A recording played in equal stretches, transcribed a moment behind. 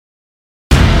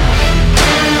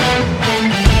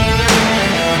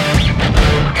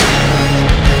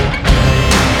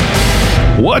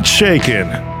What's shaking?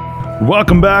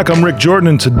 Welcome back. I'm Rick Jordan,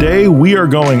 and today we are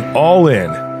going all in.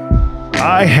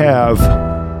 I have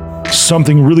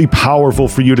something really powerful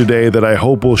for you today that I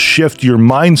hope will shift your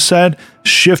mindset,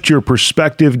 shift your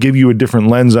perspective, give you a different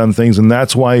lens on things, and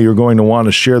that's why you're going to want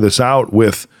to share this out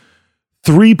with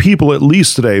 3 people at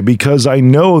least today, because I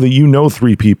know that you know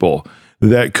 3 people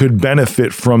that could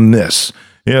benefit from this.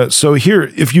 Yeah, so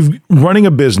here, if you're running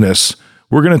a business,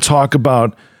 we're going to talk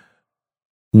about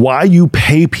why you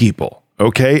pay people,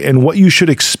 okay, and what you should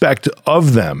expect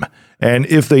of them. And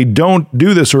if they don't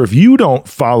do this, or if you don't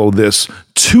follow this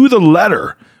to the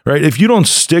letter, right, if you don't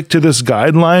stick to this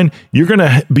guideline, you're going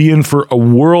to be in for a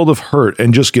world of hurt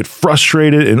and just get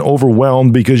frustrated and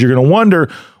overwhelmed because you're going to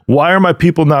wonder, why are my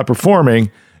people not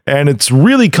performing? And it's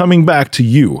really coming back to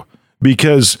you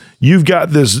because you've got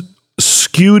this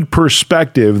skewed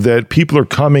perspective that people are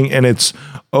coming and it's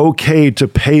okay to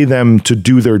pay them to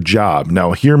do their job.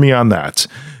 Now, hear me on that,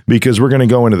 because we're going to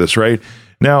go into this, right?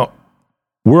 Now,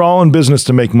 we're all in business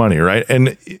to make money, right?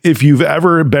 And if you've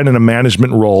ever been in a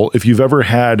management role, if you've ever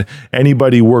had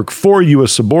anybody work for you, a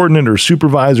subordinate or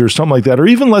supervisor or something like that, or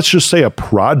even let's just say a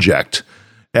project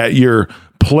at your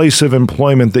place of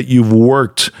employment that you've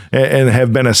worked and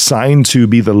have been assigned to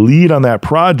be the lead on that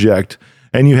project,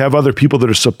 and you have other people that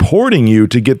are supporting you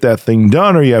to get that thing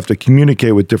done, or you have to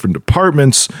communicate with different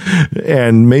departments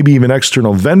and maybe even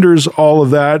external vendors, all of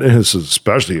that. And this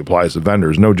especially applies to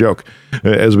vendors, no joke,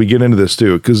 as we get into this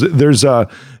too, because there's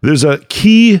a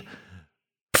key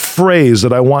phrase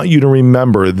that I want you to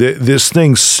remember. This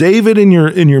thing, save it in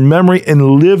your memory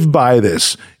and live by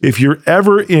this. If you're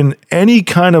ever in any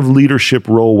kind of leadership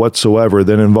role whatsoever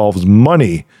that involves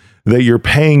money that you're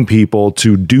paying people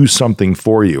to do something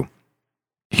for you,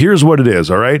 here's what it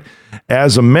is, all right?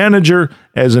 As a manager,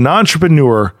 as an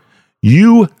entrepreneur,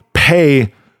 you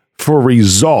pay for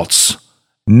results,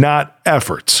 not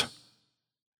efforts.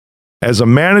 As a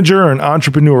manager, or an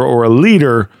entrepreneur, or a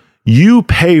leader, you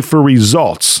pay for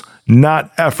results,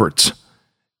 not efforts.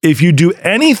 If you do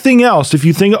anything else, if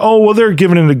you think, oh, well, they're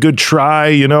giving it a good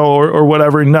try, or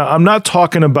whatever. No, I'm not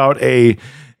talking about a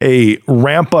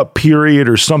ramp up period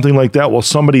or something like that while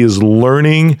somebody is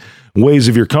learning ways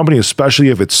of your company, especially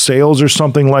if it's sales or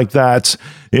something like that,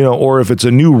 or if it's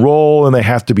a new role and they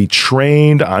have to be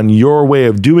trained on your way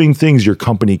of doing things, your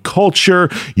company culture,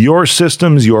 your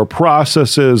systems, your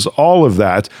processes, all of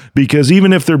that. Because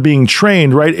even if they're being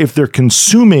trained, right, if they're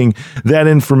consuming that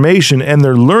information and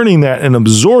they're learning that and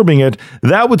absorbing it,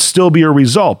 that would still be a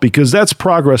result, because that's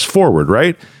progress forward,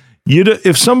 right?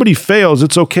 If somebody fails,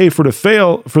 it's okay for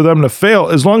them to fail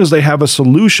as long as they have a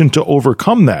solution to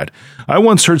overcome that. I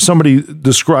once heard somebody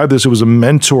describe this. It was a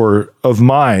mentor of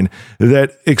mine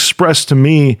that expressed to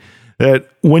me that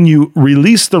when you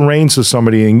release the reins to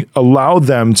somebody and allow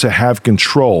them to have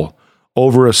control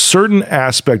over a certain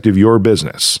aspect of your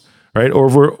business, right,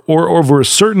 or over a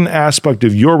certain aspect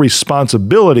of your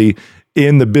responsibility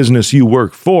in the business you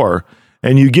work for,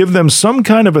 and you give them some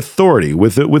kind of authority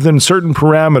within certain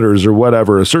parameters or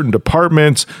whatever, a certain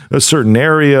department, a certain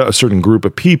area, a certain group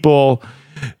of people,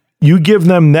 you give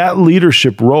them that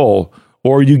leadership role,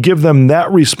 or you give them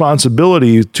that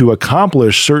responsibility to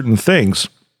accomplish certain things.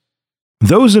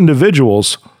 Those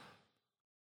individuals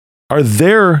are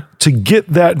there to get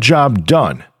that job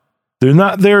done. They're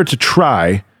not there to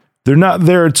try. They're not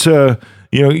there to,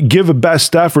 give a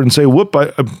best effort and say, whoop,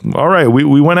 all right,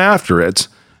 we went after it.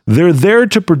 They're there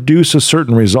to produce a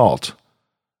certain result.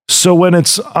 So when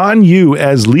it's on you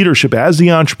as leadership, as the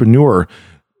entrepreneur,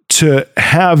 to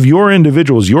have your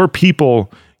individuals, your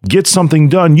people get something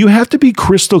done, you have to be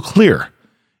crystal clear.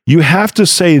 You have to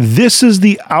say, this is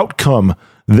the outcome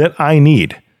that I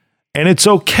need. And it's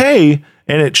okay,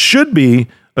 and it should be,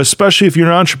 especially if you're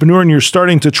an entrepreneur and you're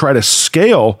starting to try to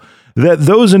scale, that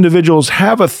those individuals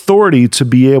have authority to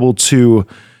be able to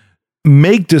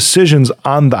make decisions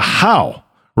on the how.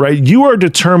 Right? You are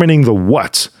determining the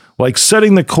what, like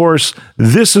setting the course.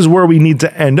 This is where we need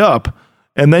to end up.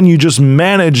 And then you just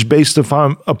manage based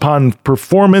upon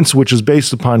performance, which is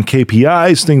based upon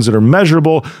KPIs, things that are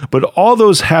measurable, but all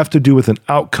those have to do with an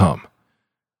outcome.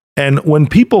 And when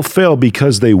people fail,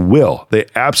 because they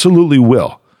absolutely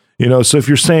will. So if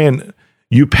you're saying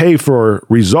you pay for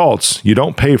results, you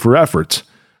don't pay for efforts,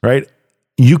 right?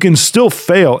 You can still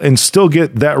fail and still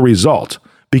get that result,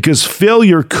 because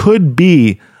failure could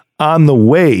be on the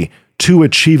way to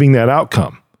achieving that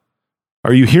outcome.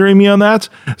 Are you hearing me on that?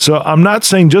 So I'm not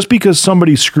saying just because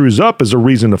somebody screws up is a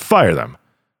reason to fire them.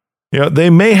 They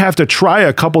may have to try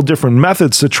a couple different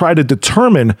methods to try to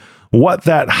determine what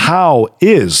that how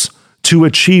is to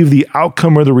achieve the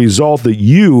outcome or the result that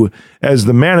you, as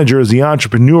the manager, as the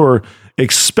entrepreneur,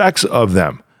 expects of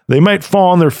them. They might fall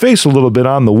on their face a little bit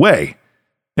on the way,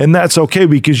 and that's okay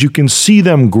because you can see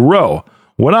them grow.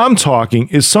 What I'm talking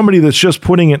is somebody that's just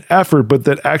putting in effort, but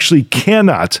that actually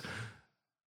cannot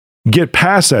get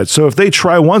past that. So if they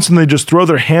try once and they just throw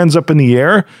their hands up in the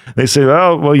air, they say,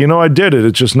 oh, well, I did it.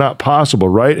 It's just not possible,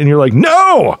 right? And you're like,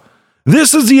 no,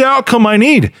 this is the outcome I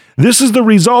need. This is the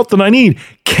result that I need.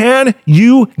 Can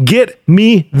you get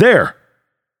me there?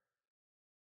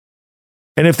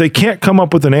 And if they can't come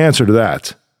up with an answer to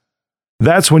that,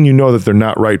 that's when you know that they're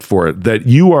not right for it, that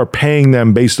you are paying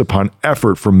them based upon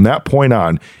effort from that point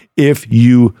on if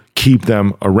you keep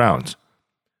them around.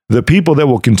 The people that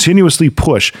will continuously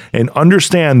push and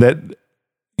understand that,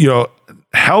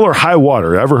 hell or high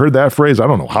water. Ever heard that phrase? I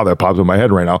don't know how that pops in my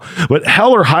head right now, but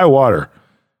hell or high water.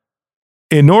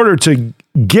 In order to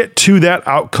get to that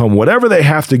outcome, whatever they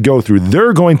have to go through,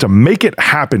 they're going to make it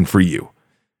happen for you.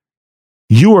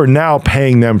 You are now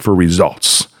paying them for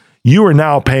results. You are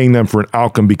now paying them for an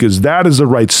outcome because that is the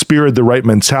right spirit, the right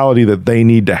mentality that they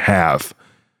need to have.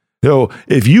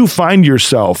 If you find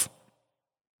yourself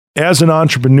as an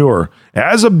entrepreneur,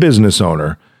 as a business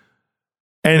owner,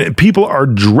 and people are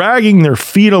dragging their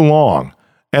feet along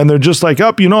and they're just like,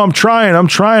 I'm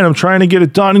trying to get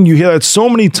it done. And you hear that so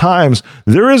many times,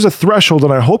 there is a threshold,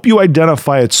 and I hope you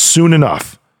identify it soon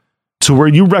enough to where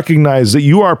you recognize that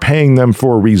you are paying them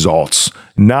for results,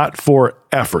 not for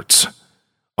efforts.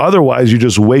 Otherwise, you're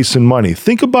just wasting money.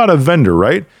 Think about a vendor,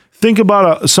 right? Think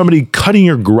about somebody cutting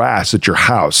your grass at your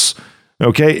house.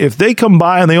 Okay, if they come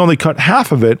by and they only cut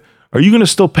half of it, are you going to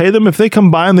still pay them? If they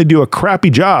come by and they do a crappy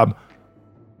job,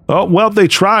 oh, well, they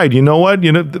tried. You know what?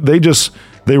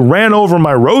 They ran over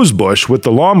my rose bush with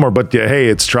the lawnmower, but hey,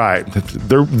 it's tried.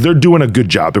 They're doing a good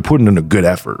job. They're putting in a good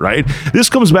effort, right? This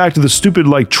comes back to the stupid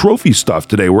trophy stuff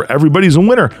today where everybody's a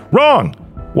winner. Wrong.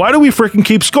 Why do we freaking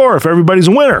keep score if everybody's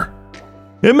a winner?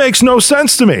 It makes no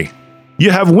sense to me.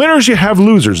 You have winners, you have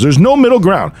losers. There's no middle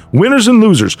ground. Winners and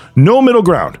losers, no middle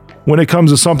ground when it comes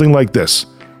to something like this.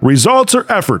 Results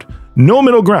or effort, no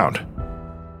middle ground.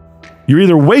 You're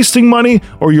either wasting money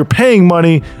or you're paying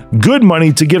money, good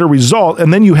money, to get a result,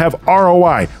 and then you have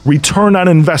ROI, return on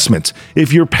investment.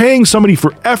 If you're paying somebody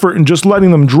for effort and just letting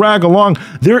them drag along,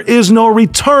 there is no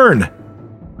return.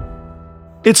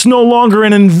 It's no longer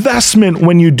an investment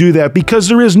when you do that because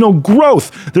there is no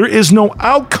growth. There is no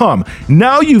outcome.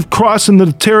 Now you've crossed into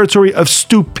the territory of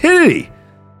stupidity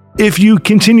if you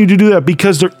continue to do that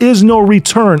because there is no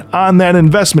return on that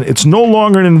investment. It's no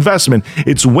longer an investment.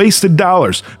 It's wasted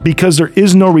dollars because there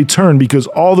is no return because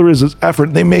all there is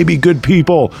effort. They may be good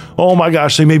people. Oh my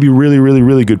gosh, they may be really, really,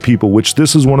 really good people, which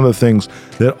this is one of the things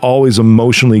that always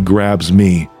emotionally grabs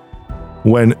me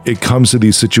when it comes to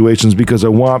these situations because I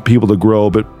want people to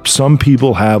grow, but some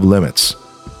people have limits.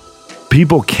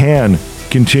 People can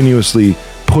continuously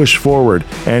push forward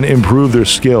and improve their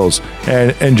skills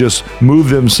and just move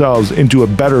themselves into a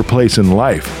better place in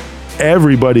life.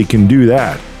 Everybody can do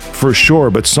that for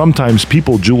sure, but sometimes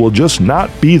people will just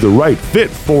not be the right fit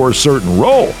for a certain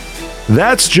role.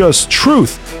 That's just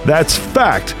truth. That's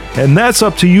fact. And that's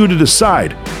up to you to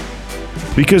decide.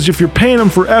 Because if you're paying them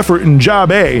for effort in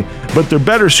job A, but they're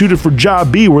better suited for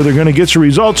job B where they're going to get your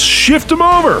results, shift them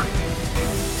over.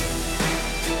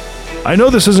 I know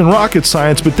this isn't rocket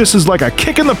science, but this is like a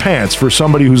kick in the pants for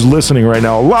somebody who's listening right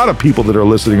now, a lot of people that are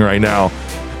listening right now,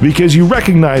 because you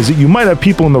recognize that you might have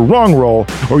people in the wrong role,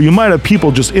 or you might have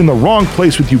people just in the wrong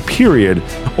place with you, period,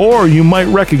 or you might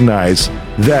recognize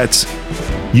that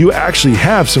you actually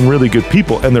have some really good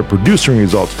people and they're producing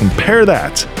results. Compare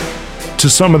that to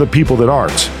some of the people that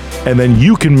aren't, and then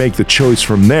you can make the choice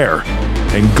from there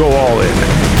and go all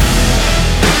in.